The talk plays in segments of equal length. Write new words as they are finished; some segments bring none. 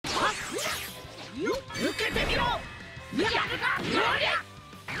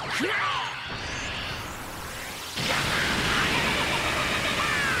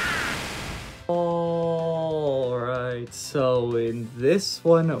So in this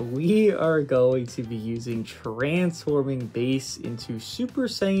one, we are going to be using transforming base into Super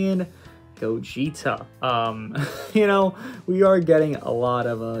Saiyan Gogeta. We are getting a lot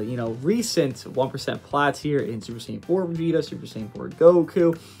of, recent 1% plats here in Super Saiyan 4 Vegeta, Super Saiyan 4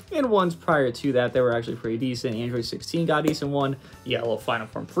 Goku, and ones prior to that that were actually pretty decent. Android 16 got a decent one, Yellow Final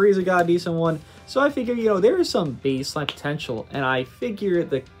Form Frieza got a decent one. So I figure, there is some baseline potential, and I figure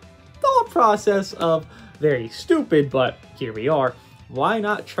the thought process of very stupid, but here we are. Why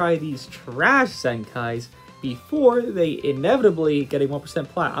not try these trash Zenkais before they inevitably get a 1%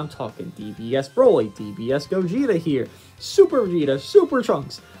 plat? I'm talking DBS Broly, DBS Gogeta here, Super Vegeta, Super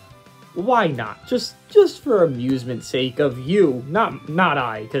Trunks. Why not? Just for amusement sake of you, not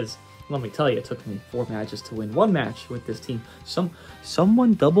I, because let me tell you, it took me 4 matches to win 1 match with this team.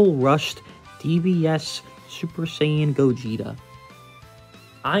 Someone double rushed DBS Super Saiyan Gogeta.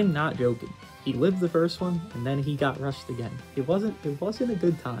 I'm not joking. He lived the first one, and then he got rushed again. It wasn't a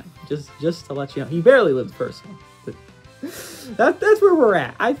good time. Just to let you know, he barely lived the first one. But that's where we're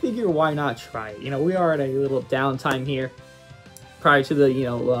at. I figure why not try it. We are at a little downtime here, prior to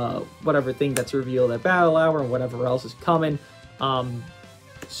the whatever thing that's revealed at Battle Hour and whatever else is coming.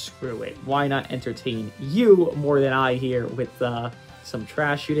 Screw it. Why not entertain you more than I here with some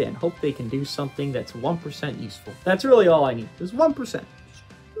trash unit and hope they can do something that's 1% useful. That's really all I need. Just 1%.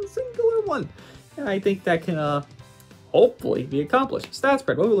 Singular one, and I think that can hopefully be accomplished. Stat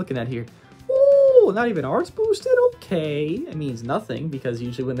spread, what are we looking at here? Oh, not even arts boosted. Okay, it means nothing, because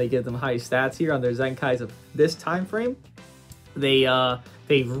usually when they give them high stats here on their Zenkais of this time frame, they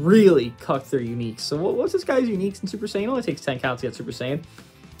really cut their uniques. So what's this guy's uniques in Super Saiyan? It only takes 10 counts to get Super Saiyan.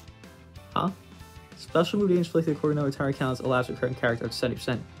 Special move damage inflicted according to entire counts allows recurring character up to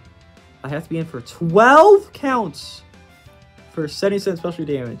 70%. I have to be in for 12 counts for 70% special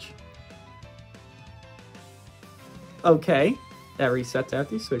damage. Okay, that resets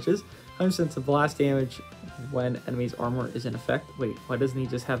after he switches. 100% of blast damage when enemy's armor is in effect. Wait, why doesn't he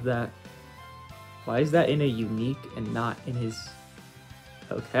just have that? Why is that in a unique and not in his...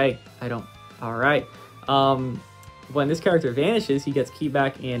 Okay, I don't... Alright. When this character vanishes, he gets key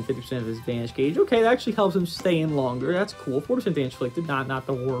back and 50% of his vanish gauge. Okay, that actually helps him stay in longer. That's cool. 40% damage inflicted, not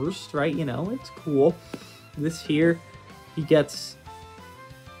the worst, right? It's cool. This here... He gets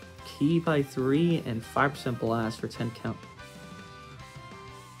key by 3 and 5% blast for 10 count.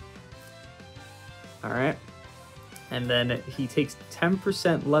 Alright. And then he takes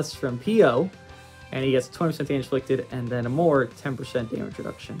 10% less from PO, and he gets 20% damage inflicted, and then a more 10% damage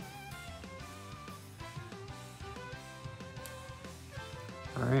reduction.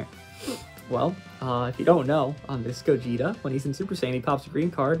 Alright. Well, if you don't know, on this Gogeta, when he's in Super Saiyan, he pops a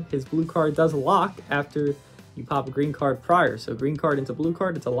green card. His blue card does lock after you pop a green card prior. So green card into blue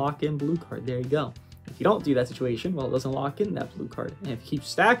card, it's a lock-in blue card. There you go. If you don't do that situation, well, it doesn't lock in that blue card. And if you keep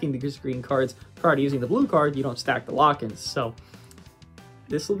stacking these green cards prior to using the blue card, you don't stack the lock-ins. So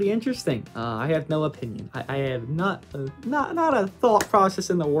this will be interesting. I have no opinion. I have not a thought process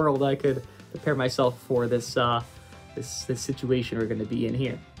in the world I could prepare myself for this this situation we're going to be in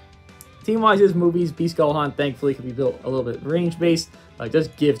here. Team-wise, his movies, Beast Gohan, thankfully, can be built a little bit range-based.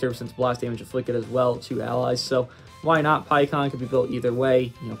 Just give 30% blast damage inflicted as well to allies, so why not? Pikkon could be built either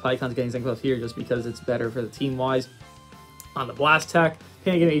way. Pikkon's getting Zenk buff here just because it's better for the team-wise. On the blast attack,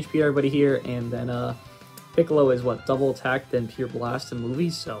 can't get HP everybody here, and then Piccolo is what, double attack, then pure blast in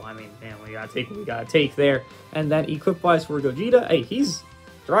movies, so I mean, man, we gotta take what we gotta take there. And then equip-wise for Gogeta, hey, he's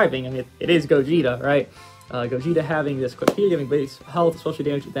thriving. I mean, it is Gogeta, right? Gogeta having this quick here, giving base health, special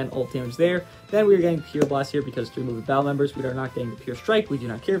damage, then ult damage there. Then we are getting pure blast here because to remove the battle members, we are not getting the pure strike. We do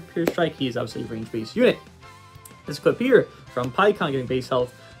not care pure strike. He is obviously a range-based unit. This clip here from Pikkon getting base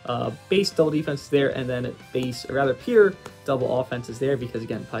health, base double defense there, and then base, or rather pure double offense is there because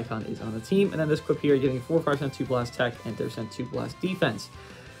again, Pikkon is on the team. And then this clip here getting 4-5% 2 blast tech and 30% 2 blast defense.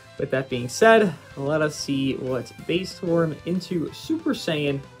 With that being said, let us see what base form into Super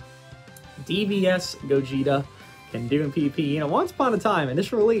Saiyan DBS Gogeta can do in PvP. Once upon a time,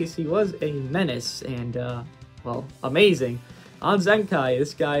 initial release, he was a menace and, well, amazing. On Zenkai,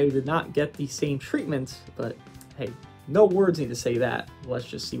 this guy did not get the same treatment, but hey, no words need to say that. Let's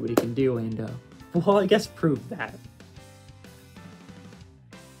just see what he can do and, well, I guess prove that.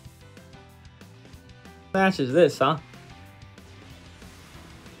 Match is this, huh?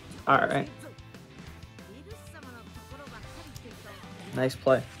 Alright. Nice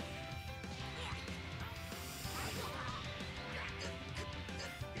play.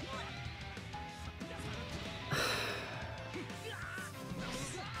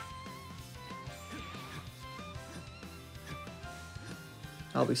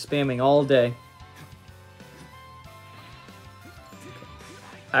 I'll be spamming all day.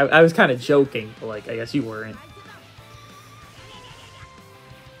 I was kind of joking, but like, I guess you weren't.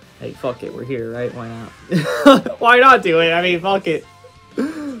 Hey, fuck it, we're here, right? Why not? Why not do it? I mean, fuck it.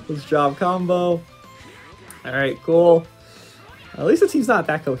 Let's drop combo. Alright, cool. At least the team's not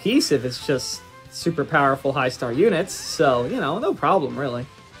that cohesive, it's just super powerful high star units, so, you know, no problem, really.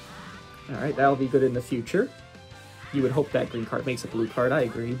 Alright, that'll be good in the future. You would hope that green card makes a blue card, I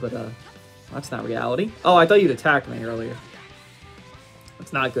agree, but, that's not reality. Oh, I thought you'd attack me earlier.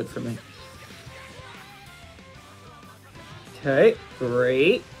 That's not good for me. Okay,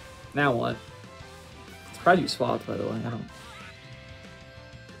 great. Now what? I'm surprised you swapped, by the way. I don't...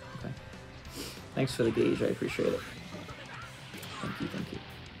 Okay. Thanks for the gauge. I appreciate it. Thank you, thank you.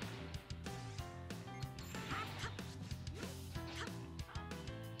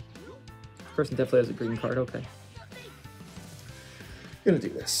 This person definitely has a green card. Okay. Gonna do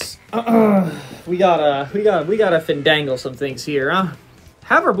this. We gotta findangle some things here, huh?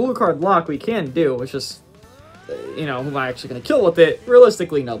 Have our blue card lock. We can do. It's just, you know, who am I actually gonna kill with it?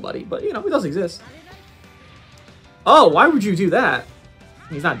 Realistically, nobody. But you know, it does exist. Oh, why would you do that?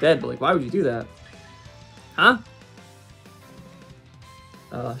 He's not dead, but like, why would you do that? Huh?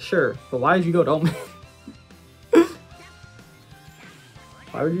 Sure. But why did you go Dome?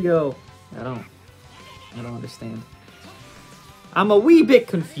 Why would you go? I don't understand. I'm a wee bit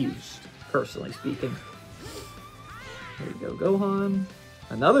confused, personally speaking. There you go, Gohan.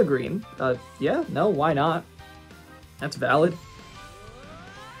 Another green. Yeah, no, why not? That's valid.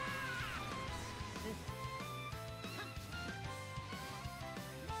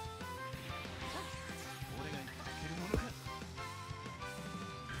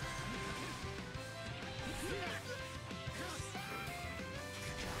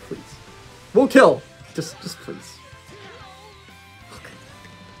 Please. We'll kill. Just please.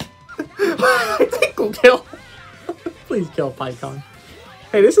 I think we'll kill. Please kill Pycon.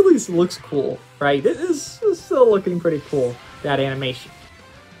 Hey, this at least looks cool, right? This is still looking pretty cool, that animation.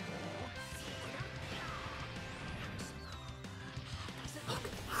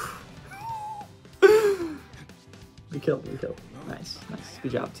 Okay. We killed. Nice.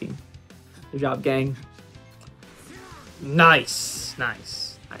 Good job, team. Good job, gang. Nice.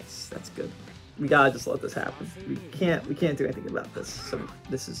 That's good. We gotta just let this happen. We can't do anything about this. So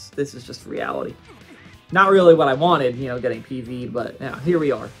this is just reality. Not really what I wanted, you know, getting PV'd, but yeah, here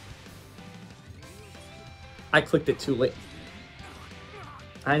we are. I clicked it too late.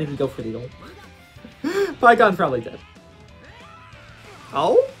 I didn't even go for the ult. Pycon's probably dead.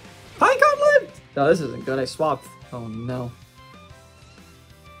 Oh? Pycon lived! No, this isn't good. I swapped. Oh no.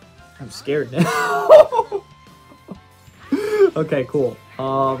 I'm scared now. Okay, cool.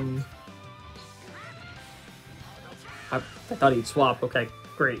 I thought he'd swap. Okay,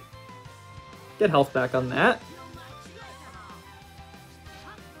 great. Get health back on that.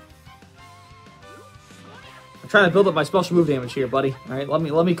 I'm trying to build up my special move damage here, buddy. All right,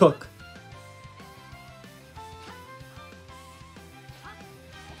 let me cook.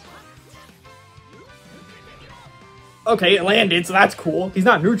 Okay, it landed, so that's cool. He's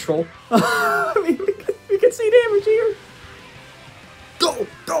not neutral. I mean, we can see damage here. Go!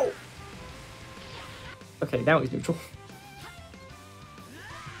 Okay, now he's neutral.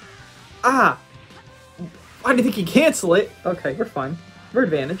 Ah! Why do you think he cancel it? Okay, we're fine. We're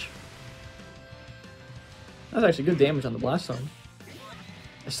advantage. That's actually good damage on the blast zone.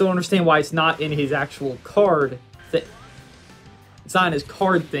 I still don't understand why it's not in his actual card thing. It's not in his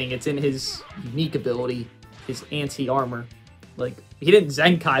card thing, it's in his unique ability, his anti-armor. Like, he didn't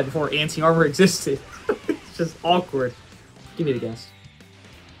Zenkai before anti-armor existed. It's just awkward. Give me the guess.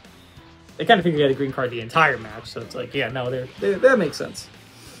 They kind of figured he had a green card the entire match, so it's like, yeah, no, that makes sense.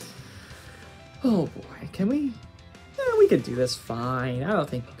 Oh boy, can we? Yeah, we could do this fine. I don't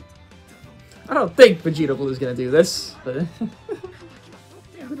think Vegeta Blue is gonna do this, but yeah,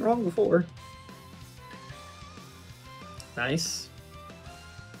 I've been wrong before. Nice.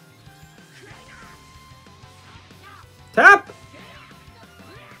 Tap.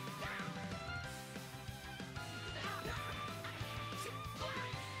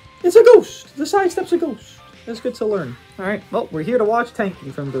 It's a ghost. The sidestep's a ghost. That's good to learn. All right. Well, we're here to watch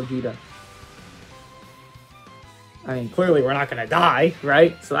tanking from Gogeta. I mean, clearly we're not going to die,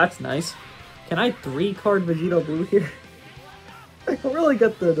 right? So that's nice. Can I 3-card Vegeta Blue here? I really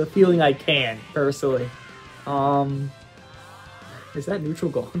get the feeling I can, personally. Is that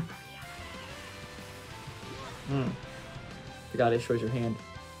neutral gone? Forgot it shows your hand.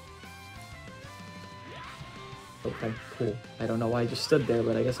 Okay, cool. I don't know why I just stood there,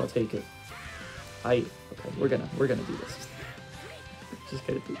 but I guess I'll take it. Okay, we're gonna do this. Just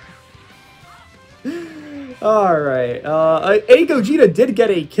gonna do it. Alright, A Gogeta did get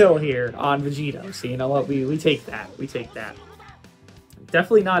a kill here on Vegito, so you know what, we take that, we take that.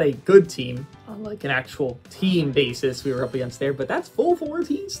 Definitely not a good team on like an actual team basis we were up against there, but that's full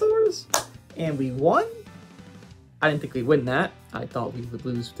 14 stars, and we won? I didn't think we'd win that. I thought we would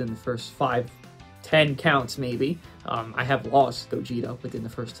lose within the first 5-10 counts maybe. I have lost Gogeta within the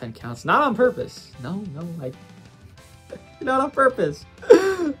first 10 counts, not on purpose. No, not on purpose.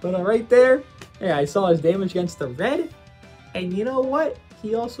 But right there, yeah, I saw his damage against the red, and you know what?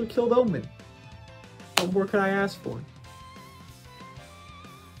 He also killed Omen. What more could I ask for?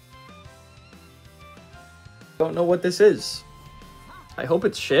 Don't know what this is. I hope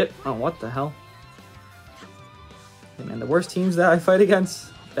it's shit. Oh, what the hell? Hey man, the worse teams that I fight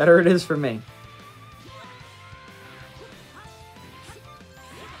against, better it is for me.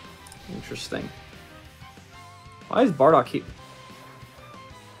 Interesting. Why is Bardock here?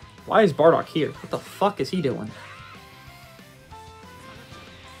 Why is Bardock here? What the fuck is he doing?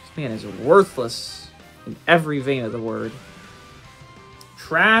 This man is worthless in every vein of the word.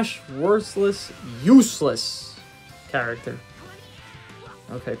 Trash, worthless, useless character.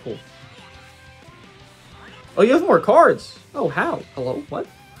 Okay, cool. Oh, you have more cards. Oh, how? Hello? What?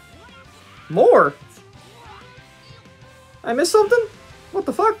 More? I missed something? What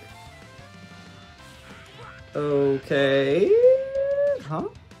the fuck? Okay. Huh?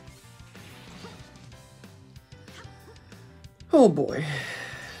 Oh boy.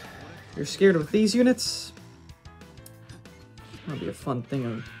 You're scared of these units? That'll be a fun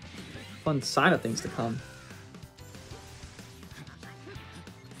sign of things to come.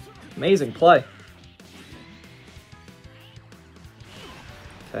 Amazing play.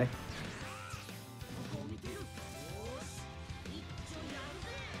 Okay.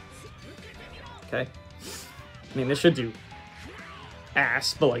 Okay. I mean, this should do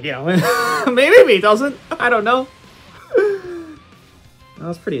ass, but like, yeah, maybe it doesn't. I don't know. That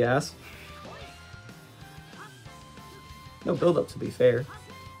was pretty ass. No build-up, to be fair.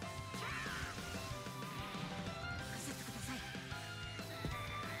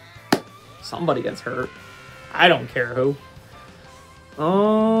 Somebody gets hurt. I don't care who.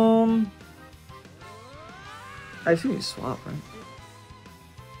 I assume you swap, right?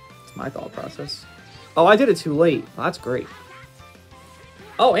 It's my thought process. Oh, I did it too late. Well, that's great.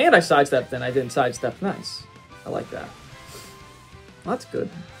 Oh, and I sidestepped, then I didn't sidestep. Nice. I like that. Well, that's good.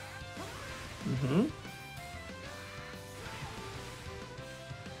 Mm-hmm.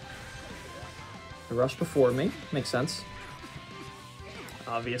 The rush before me. Makes sense.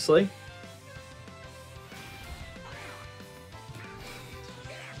 Obviously.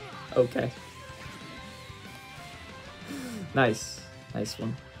 Okay. Nice. Nice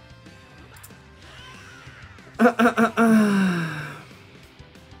one.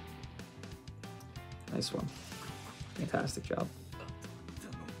 Nice one. Fantastic job.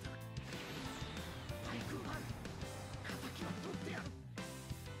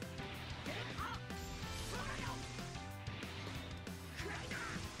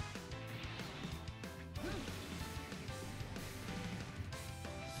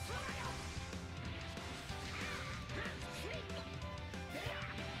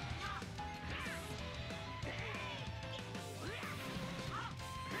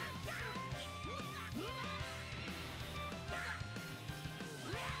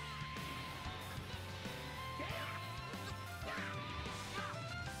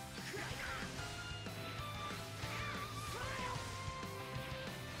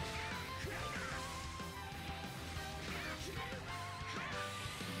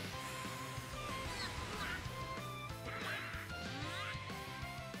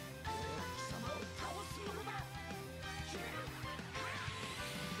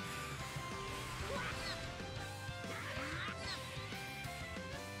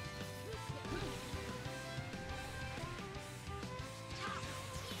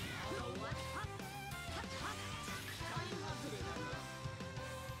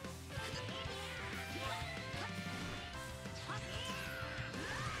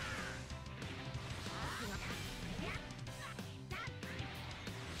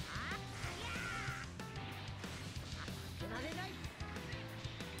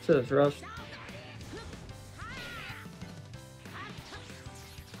 Should have rushed.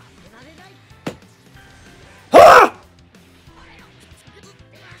 Ah!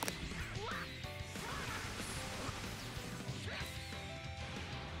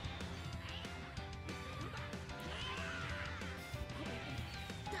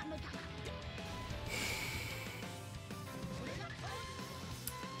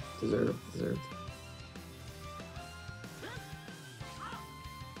 Deserved.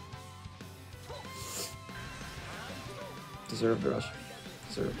 Deserve the rush.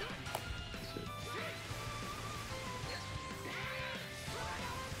 Deserve.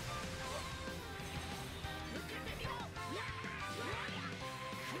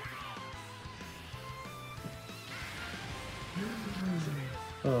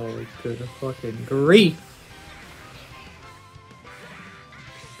 Oh, good fucking grief!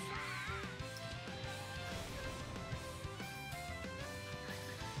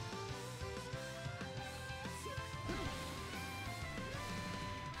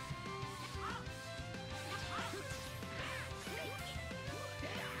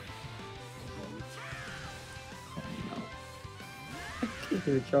 I can't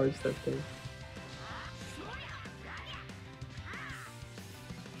even charge that thing.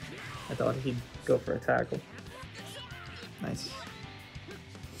 I thought he'd go for a tackle. Nice.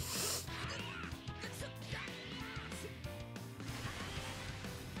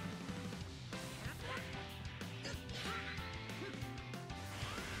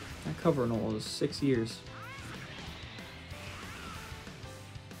 That cover and all is 6 years.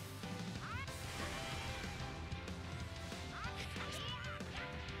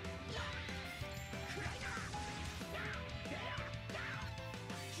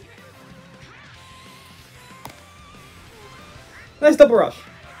 Nice double rush.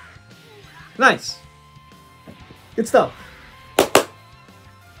 Nice. Good stuff.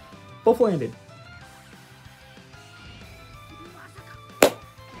 Both landed.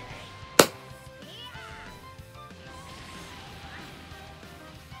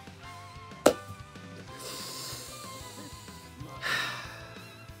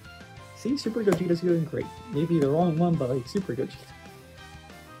 See, Super Gogeta's doing great. Maybe the wrong one, but like Super Gogeta.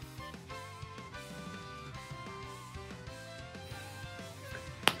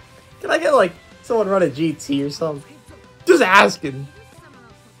 Can I get like someone run a GT or something? Just asking.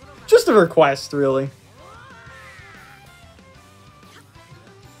 Just a request, really.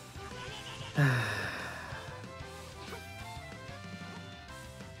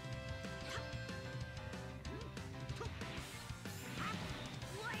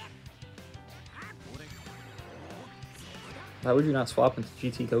 Why would you not swap into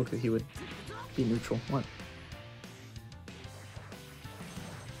GT Goku? He would be neutral. What?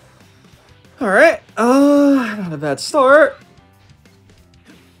 Alright, not a bad start.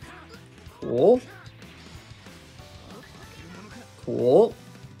 Cool. Cool.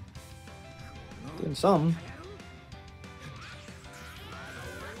 Doing something.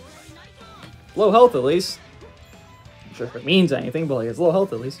 Low health at least. Not sure if it means anything, but like it's low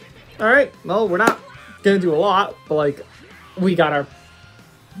health at least. Alright, well, we're not gonna do a lot, but like we got our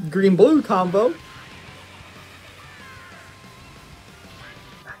green-blue combo.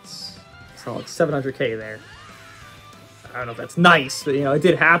 So like 700k there. I don't know if that's nice, but you know, it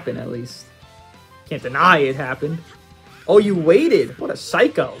did happen at least. Can't deny it happened. Oh, you waited. What a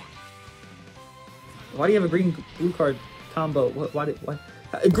psycho. Why do you have a green-blue card combo? Why?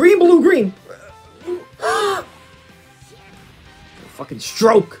 Green, blue, green. Fucking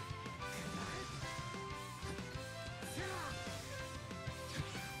stroke.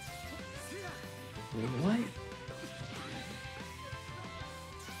 What?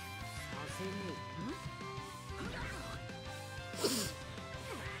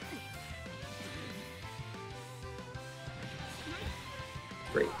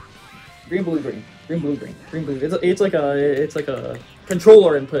 Great. Green, blue, green. Green, blue, green. Green, blue. It's like a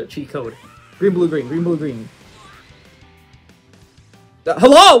controller input cheat code. Green, blue, green. Green, blue, green.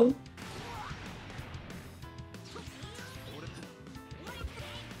 Hello?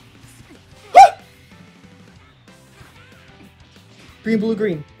 Green, blue,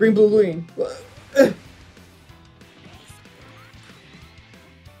 green. Green, blue, green. I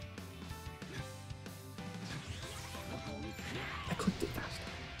clicked it faster.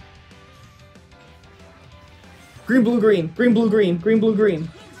 Green, blue, green. Green, blue, green. Green, blue, green.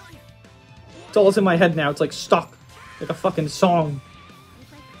 It's all that's in my head now. It's like stuck. Like a fucking song.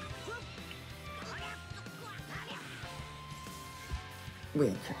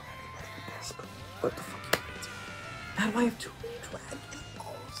 Wait. What the fuck? How do I have two Dragon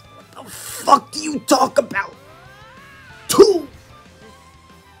Balls? What the fuck do you talk about? Two!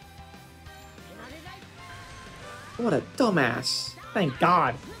 What a dumbass. Thank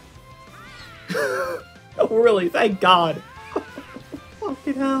God. Oh, really, thank God.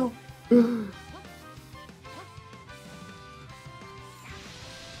 Fucking hell.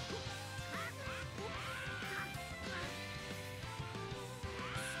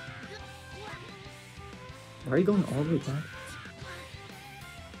 Are you going all the way back?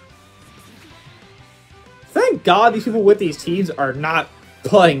 Thank God these people with these teams are not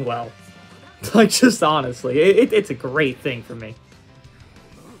playing well. Like, just honestly, it's a great thing for me.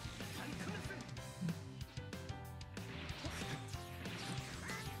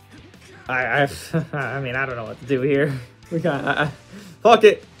 I mean, I don't know what to do here. We got, fuck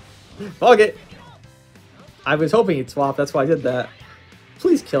it. Fuck it. I was hoping he'd swap, that's why I did that.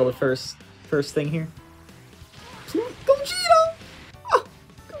 Please kill the first thing here. Please, Gogeta! Oh,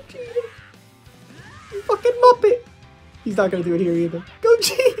 Gogeta! You fucking muppet! He's not gonna do it here either.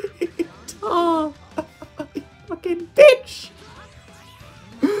 Gogeta! Oh, you fucking bitch!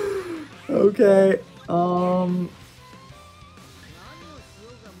 Okay,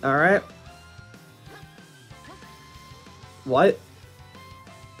 alright. What?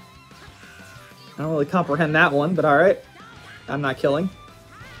 I don't really comprehend that one, but alright. I'm not killing.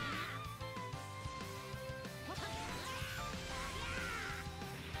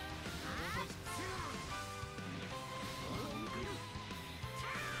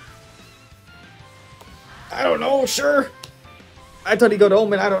 I don't know, sure. I thought he'd go to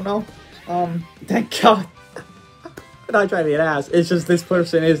Omen, I don't know. Thank God. I'm not trying to get ass. It's just this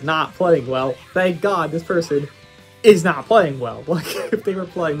person is not playing well. Thank God this person is not playing well. Like, if they were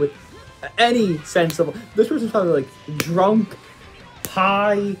playing with any sense of... This person's probably, like, drunk,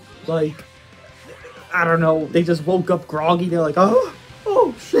 high, like... I don't know. They just woke up groggy. They're like,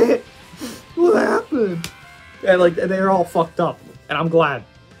 oh, shit. What happened? And, like, they're all fucked up. And I'm glad.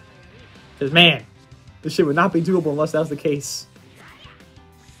 Because, man, this shit would not be doable unless that was the case.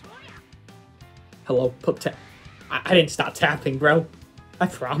 Hello, put tap. I didn't stop tapping, bro. I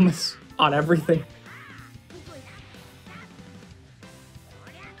promise. On everything.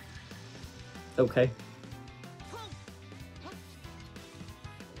 Okay.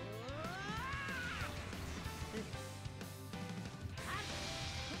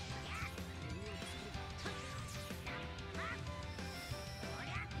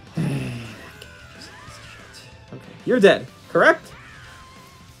 Okay, you're dead, correct?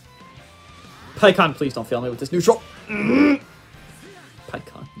 Pycon, please don't fail me with this neutral. Pycon,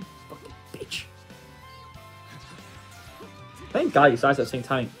 you fucking bitch. Thank God you size that same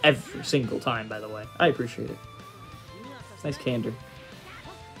timing every single time, by the way. I appreciate it. Nice candor.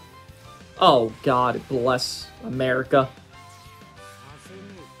 Oh, God bless America.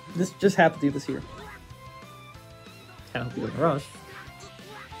 This just have to do this here. Can't hope you don't rush.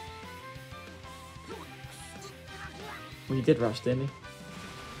 Well, he did rush, didn't he?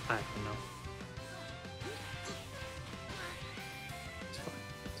 I don't know. It's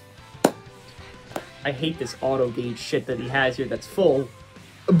fine. I hate this auto gauge shit that he has here that's full,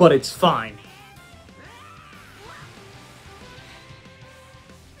 but it's fine.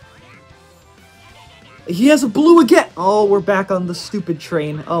 He has a blue again! Oh, we're back on the stupid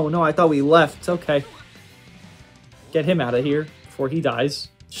train. Oh no, I thought we left. Okay. Get him out of here before he dies.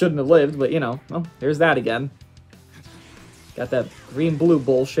 Shouldn't have lived, but you know, well, there's that again. Got that green-blue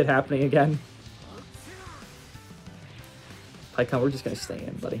bullshit happening again. Pycon, we're just gonna stay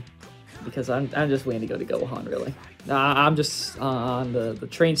in, buddy. Because I'm just waiting to go to Gohan, really. I'm just on the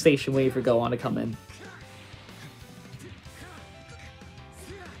train station waiting for Gohan to come in.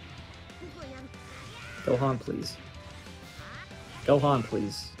 Gohan, please. Gohan,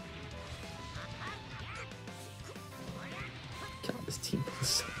 please. God, this team is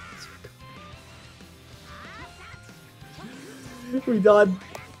so... We done.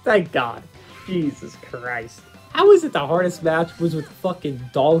 Thank God. Jesus Christ. How is it the hardest match was with fucking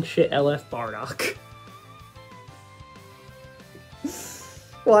dog shit LF Bardock?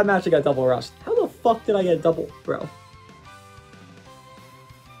 Well, that match I got double rushed. How the fuck did I get double, bro?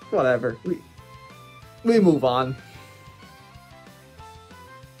 Whatever. We move on.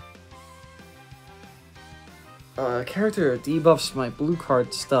 Character debuffs my blue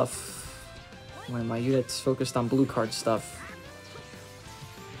card stuff when my unit's focused on blue card stuff.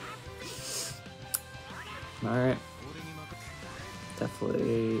 Alright.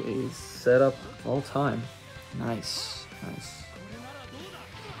 Definitely a setup all time. Nice. Nice.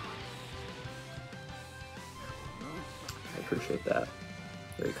 I appreciate that.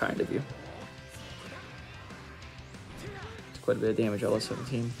 Very kind of you. It's quite a bit of damage,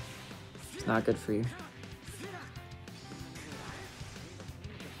 LS17. It's not good for you.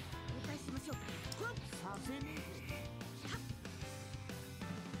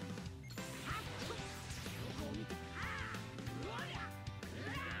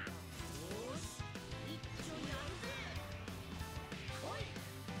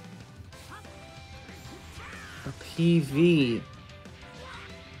 PV.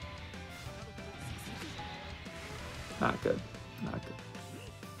 Not good. Not good.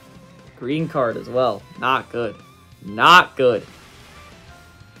 Green card as well. Not good. Not good.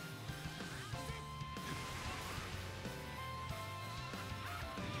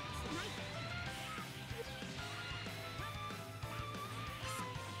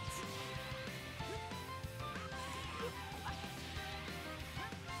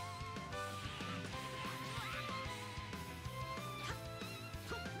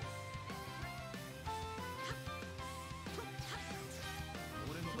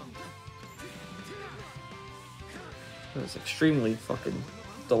 It was extremely fucking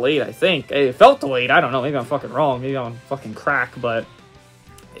delayed, I think. It felt delayed. I don't know. Maybe I'm fucking wrong. Maybe I'm fucking crack, but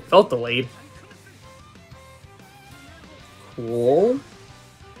it felt delayed. Cool.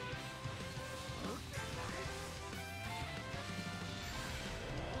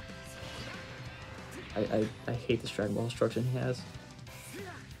 I hate this Dragon Ball instruction he has.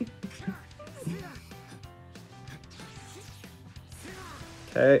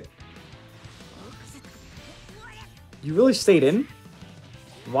 Okay. You really stayed in?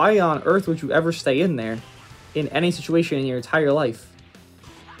 Why on earth would you ever stay in there in any situation in your entire life?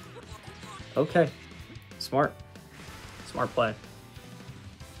 Okay. Smart. Smart play.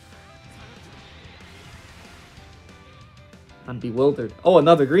 I'm bewildered. Oh,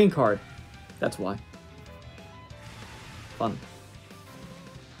 another green card. That's why. Fun.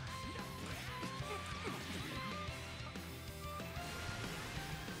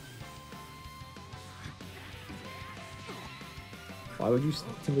 Why would you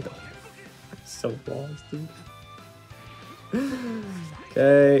do it? So lost, dude.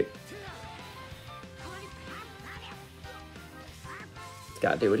 Okay.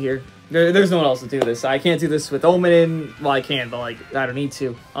 Gotta do it here. There's no one else to do this. I can't do this with Omen in. Well, I can, but like I don't need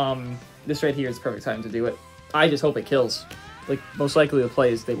to. This right here is the perfect time to do it. I just hope it kills. Like most likely the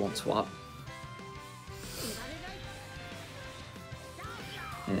plays they won't swap.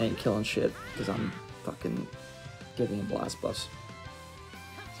 And it ain't killing shit because I'm fucking giving a blast bus.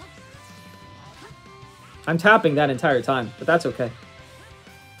 I'm tapping that entire time, but that's okay.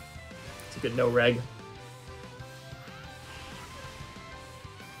 It's a good no reg.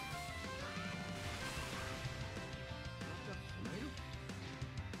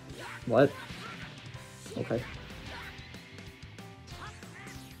 What? Okay.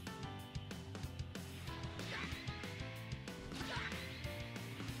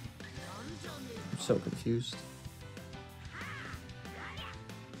 I'm so confused.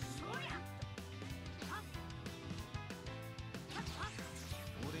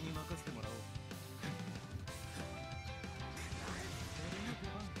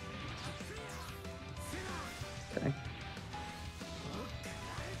 Okay.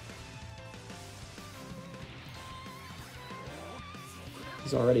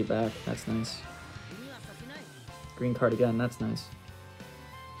 He's already back. That's nice. Green card again. That's nice.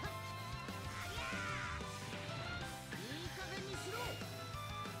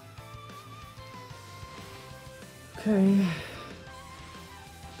 Okay.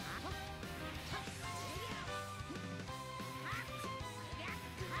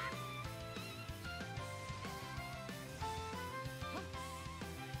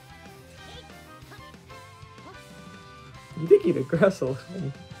 You think he'd aggress a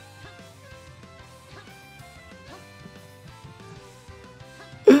little?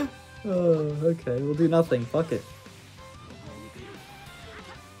 Oh, okay. We'll do nothing. Fuck it.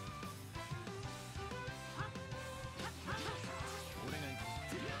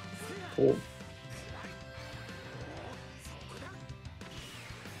 Cool.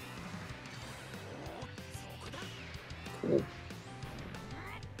 Cool.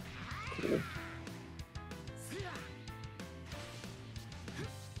 Cool.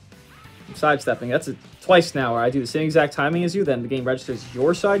 I'm sidestepping. That's it twice now where I do the same exact timing as you, then the game registers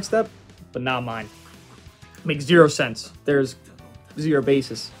your sidestep, but not mine. Makes zero sense. There's zero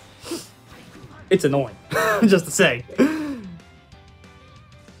basis. It's annoying, just to say.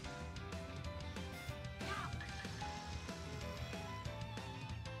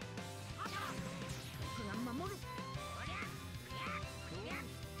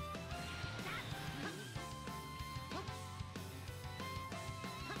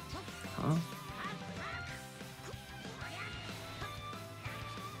 Huh?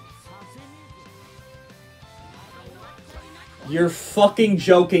 You're fucking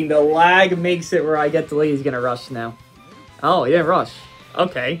joking. The lag makes it where I get delayed. He's gonna rush now. Oh, he didn't rush.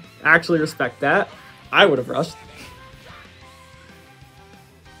 Okay. Actually respect that. I would have rushed.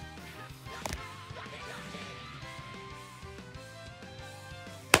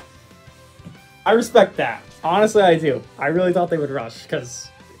 I respect that. Honestly, I do. I really thought they would rush, because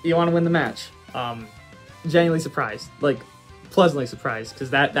you want to win the match. Genuinely surprised. Like, pleasantly surprised, because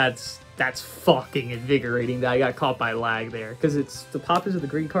that's fucking invigorating that I got caught by lag there. Because it's the poppers of the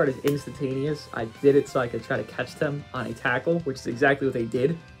green card is instantaneous. I did it so I could try to catch them on a tackle, which is exactly what they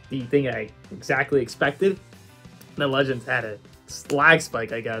did. The thing I exactly expected. The Legends had a lag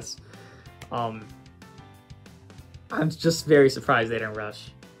spike, I guess. I'm just very surprised they didn't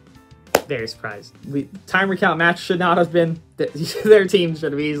rush. Very surprised. Time recount match should not have been. Their team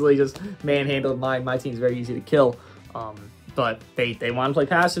should have easily just manhandled mine. My team's very easy to kill. But they want to play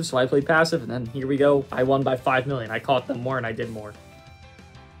passive, so I played passive, and then here we go. I won by 5 million. I caught them more, and I did more.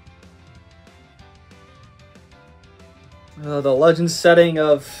 The legend setting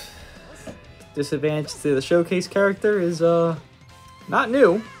of disadvantage to the showcase character is not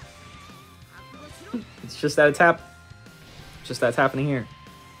new. It's just that it's happening here.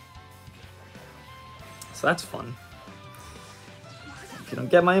 So that's fun. If you don't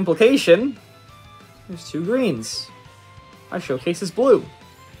get my implication, there's 2 greens. My showcase is blue.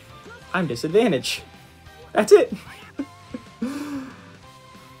 I'm disadvantaged. That's it.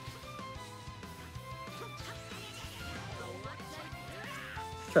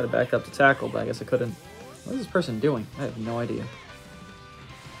 Try to back up to tackle, but I guess I couldn't. What is this person doing? I have no idea.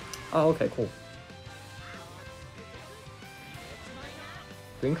 Oh, okay, cool.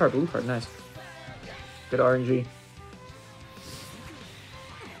 Green card, blue card, nice. Good RNG.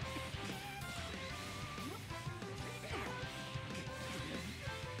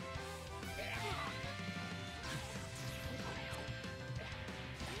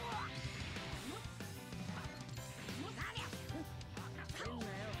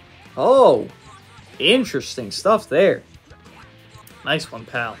 Oh, interesting stuff there. Nice one,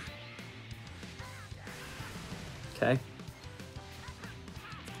 pal. Okay.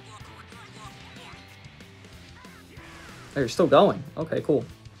 Oh, you're still going. Okay, cool.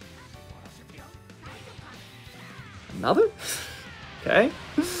 Another? Okay.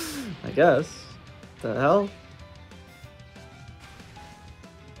 I guess. The hell?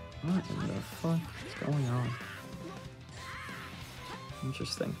 What in the fuck is going on?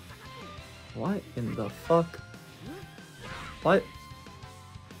 Interesting. What in the fuck? What?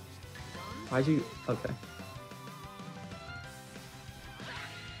 Why'd you... Okay.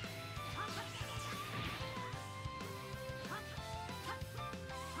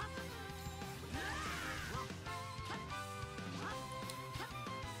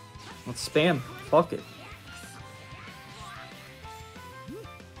 Let's spam. Fuck it.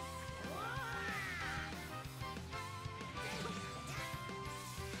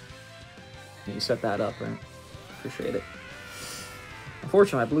 You set that up, right? Appreciate it.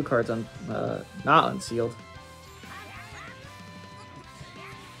 Unfortunately, my blue card's not unsealed.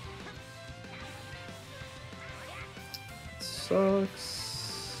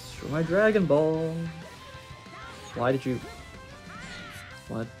 Sucks. Show my Dragon Ball. Why did you...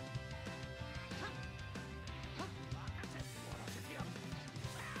 What?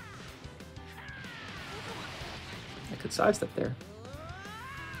 I could sidestep there.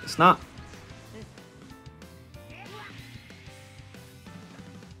 It's not.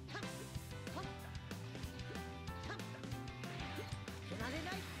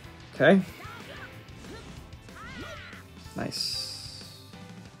 Okay. Nice.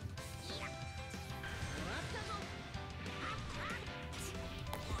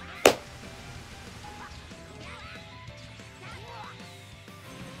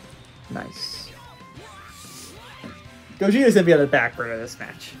 Nice. Gogeta's gonna be on the back burner of this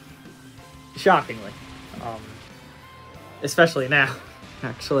match. Shockingly. Especially now,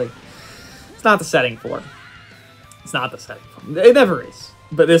 actually. It's not the setting for him. It's not the setting for him. It never is.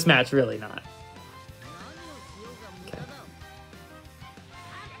 But this match, really not. Okay.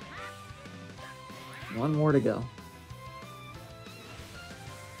 One more to go.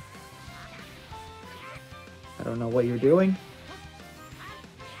 I don't know what you're doing,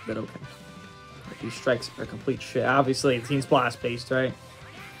 but okay. These strikes are complete shit. Obviously, the team's blast-based, right?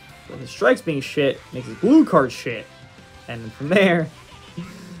 So his strikes being shit makes his blue card shit. And from there,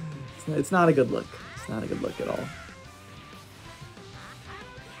 it's not a good look. It's not a good look at all.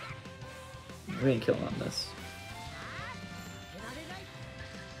 We ain't killing on this.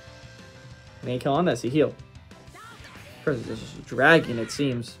 We ain't killing on this. He healed. First, this is dragging, it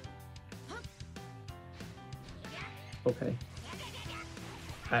seems. Okay.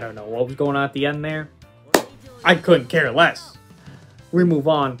 I don't know what was going on at the end there. I couldn't care less. We move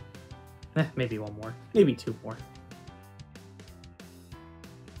on. Maybe one more. Maybe 2 more.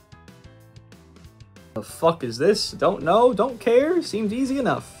 The fuck is this? Don't know. Don't care. Seems easy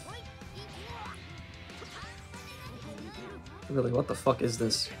enough. Really, what the fuck is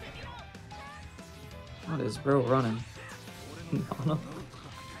this? What is bro running? No.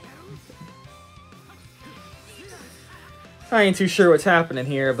 I ain't too sure what's happening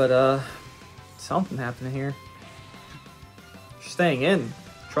here, but something happening here. Staying in.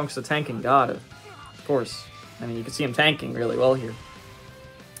 Trunks the tanking god, of course. I mean, you can see him tanking really well here.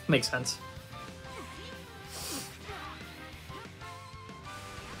 Makes sense.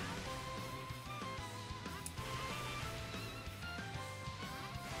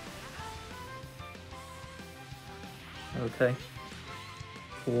 Okay.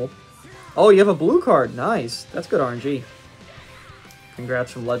 Cool. Oh, you have a blue card. Nice. That's good RNG.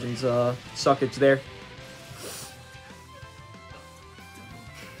 Congrats from Legends suckage there.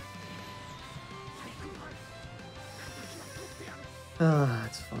 Ah,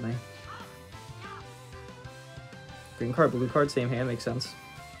 that's funny. Green card, blue card, same hand, makes sense.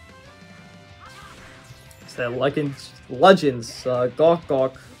 It's that Legends, Gawk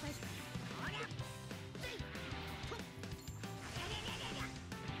Gawk.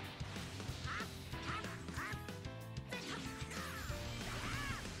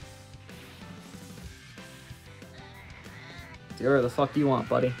 Do whatever the fuck you want,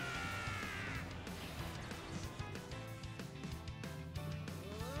 buddy.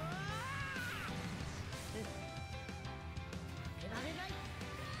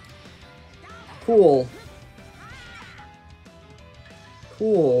 Cool.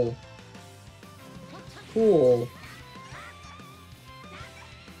 Cool. Cool.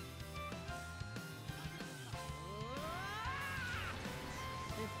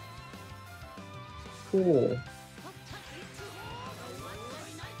 Cool.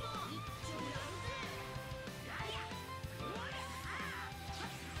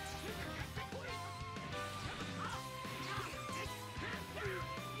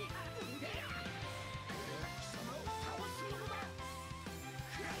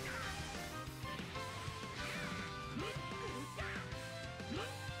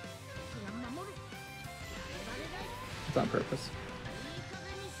 It's on purpose.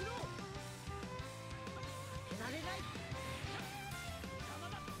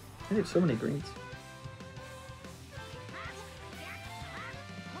 I have so many greens.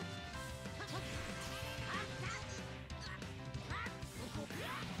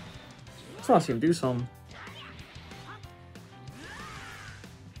 I just want to see him do some.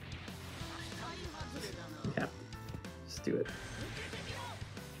 Yeah, just do it.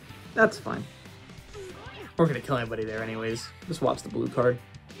 That's fine. We're gonna kill anybody there anyways. Just watch the blue card.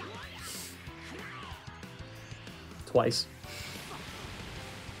 Twice.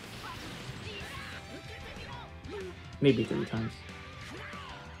 Maybe 3 times.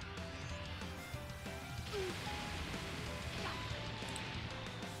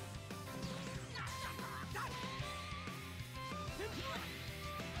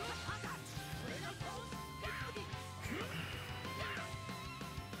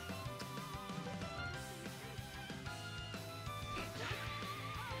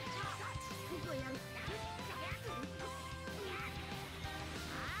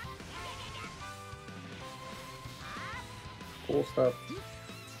 Cool stuff.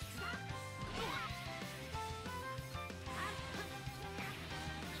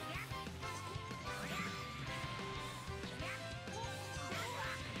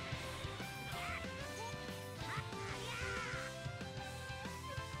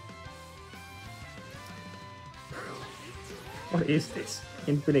 What is this?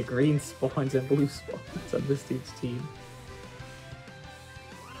 Infinite green spawns and blue spawns on this dude's team.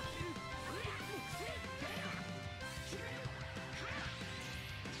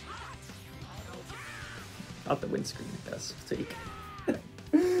 Not the windscreen, I guess. Take.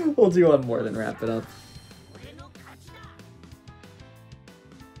 We'll do one more, then wrap it up.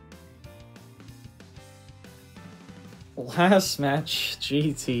 Last match,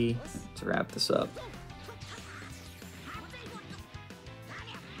 GT, to wrap this up.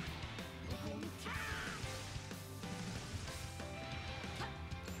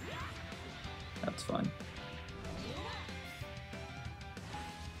 That's fine.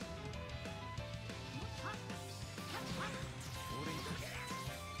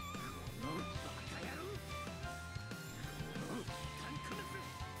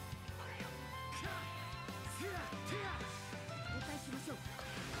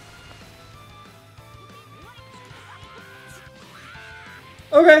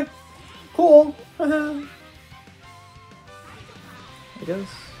 Okay, cool. I guess.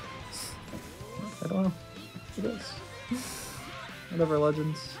 I don't know. I guess. Whatever,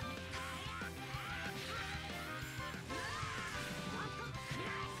 Legends.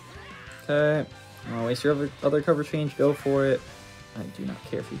 Okay. I'll waste your other cover change. Go for it. I do not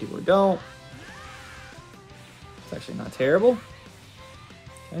care if you do or don't. It's actually not terrible.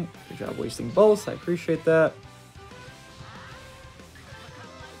 Okay. Good job wasting both. I appreciate that.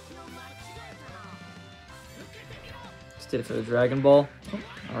 Did it for the Dragon Ball.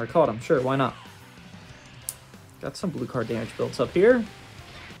 Oh, I caught him. Sure, why not? Got some blue card damage built up here.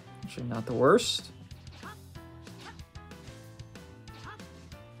 Actually, not the worst.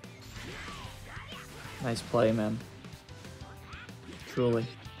 Nice play, man. Truly.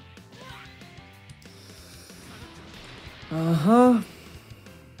 Uh-huh.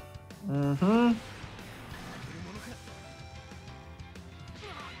 Mm-hmm.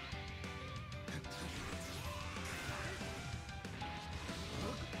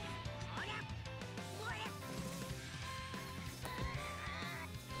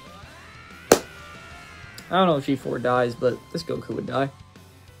 I don't know if G4 dies, but this Goku would die.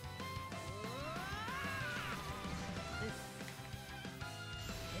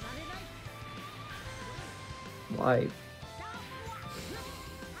 Why?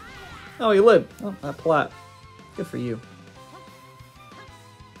 Oh, he lived. Oh, that plat. Good for you.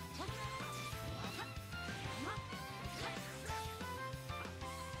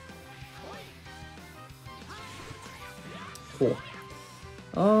 Cool.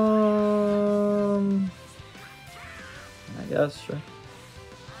 I guess, sure.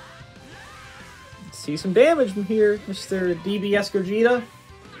 Let's see some damage from here, Mr. DBS Gogeta.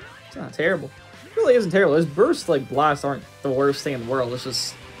 It's not terrible. It really isn't terrible. His burst, like, blasts aren't the worst thing in the world. It's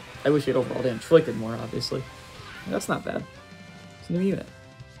just, I wish he had overall inflicted more, obviously. That's not bad. It's a new unit.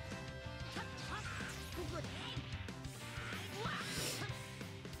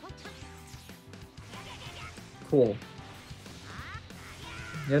 Cool.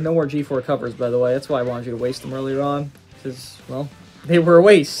 Yeah, no more G4 covers, by the way. That's why I wanted you to waste them earlier on. Because, well, they were a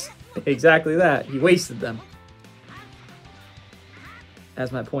waste. Exactly that. He wasted them.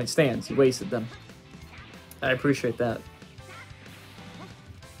 As my point stands, he wasted them. I appreciate that.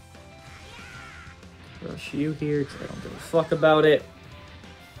 Rush you here, because I don't give a fuck about it.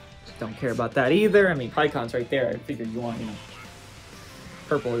 Don't care about that either. I mean, Pycon's right there. I figured you want, you know,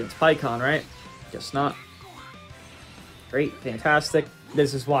 purple against Pycon, right? Guess not. Great, fantastic.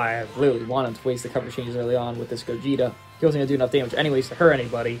 This is why I literally wanted to waste the cover changes early on with this Gogeta. He wasn't going to do enough damage anyways to hurt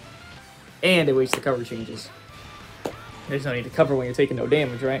anybody. And it wastes the cover changes. There's no need to cover when you're taking no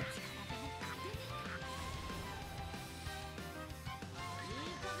damage, right?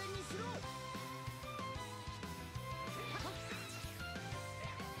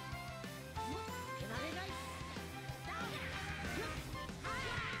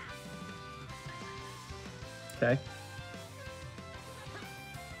 Okay.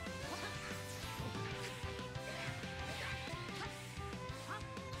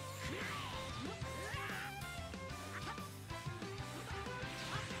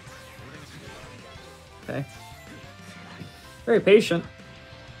 Okay. Very patient.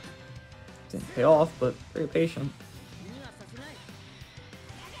 Didn't pay off, but very patient.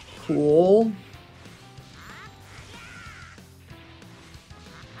 Cool.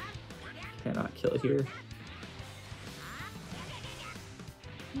 Cannot kill here.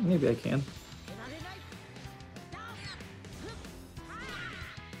 Maybe I can.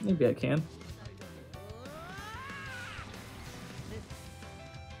 Maybe I can.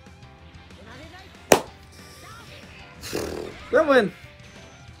 That went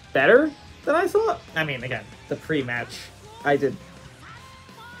better than I thought. I mean, again, the pre-match, I did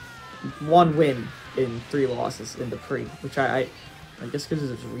 1 win in 3 losses in the pre, which I guess because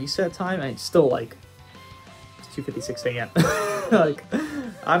it was reset time, I still like it's 2:56 a.m. Like,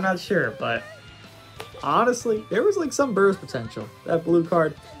 I'm not sure, but honestly, there was like some burst potential. That blue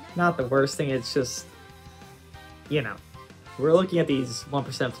card, not the worst thing. It's just, you know, we're looking at these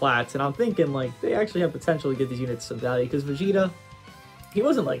 1% flats, and I'm thinking, like, they actually have potential to give these units some value, because Vegeta, he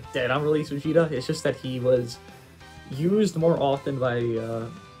wasn't, like, dead on release Vegeta, it's just that he was used more often by,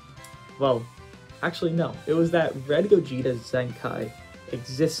 well, actually, no. It was that Red Gogeta Zenkai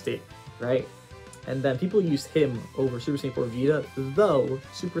existed, right? And then people used him over Super Saiyan 4 Vegeta, though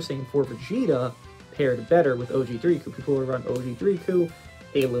Super Saiyan 4 Vegeta paired better with OG3 People would run OG3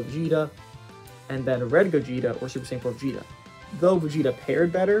 Ayla Vegeta, and then Red Gogeta or Super Saiyan 4 Vegeta. Though Vegeta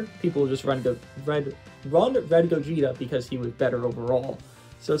paired better, people just run Red Gogeta because he was better overall.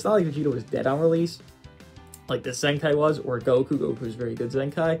 So it's not like Vegeta was dead on release, like this Zenkai was, or Goku. Goku's very good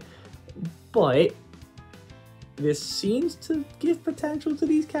Zenkai. But this seems to give potential to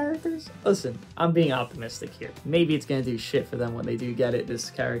these characters. Listen, I'm being optimistic here. Maybe it's going to do shit for them when they do get it. This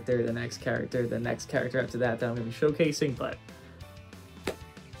character, the next character after that I'm going to be showcasing, but we'll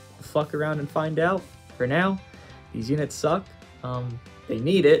fuck around and find out. For now, these units suck. They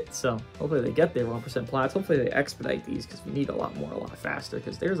need it, so hopefully they get their 1% plats. Hopefully they expedite these, because we need a lot more, a lot faster,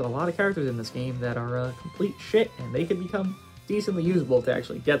 because there's a lot of characters in this game that are complete shit, and they can become decently usable if they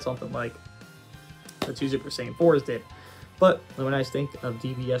actually get something like the 2 Super Saiyan 4s did. But what do you guys think of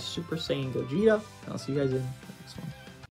DBS Super Saiyan Gogeta? I'll see you guys in the next one.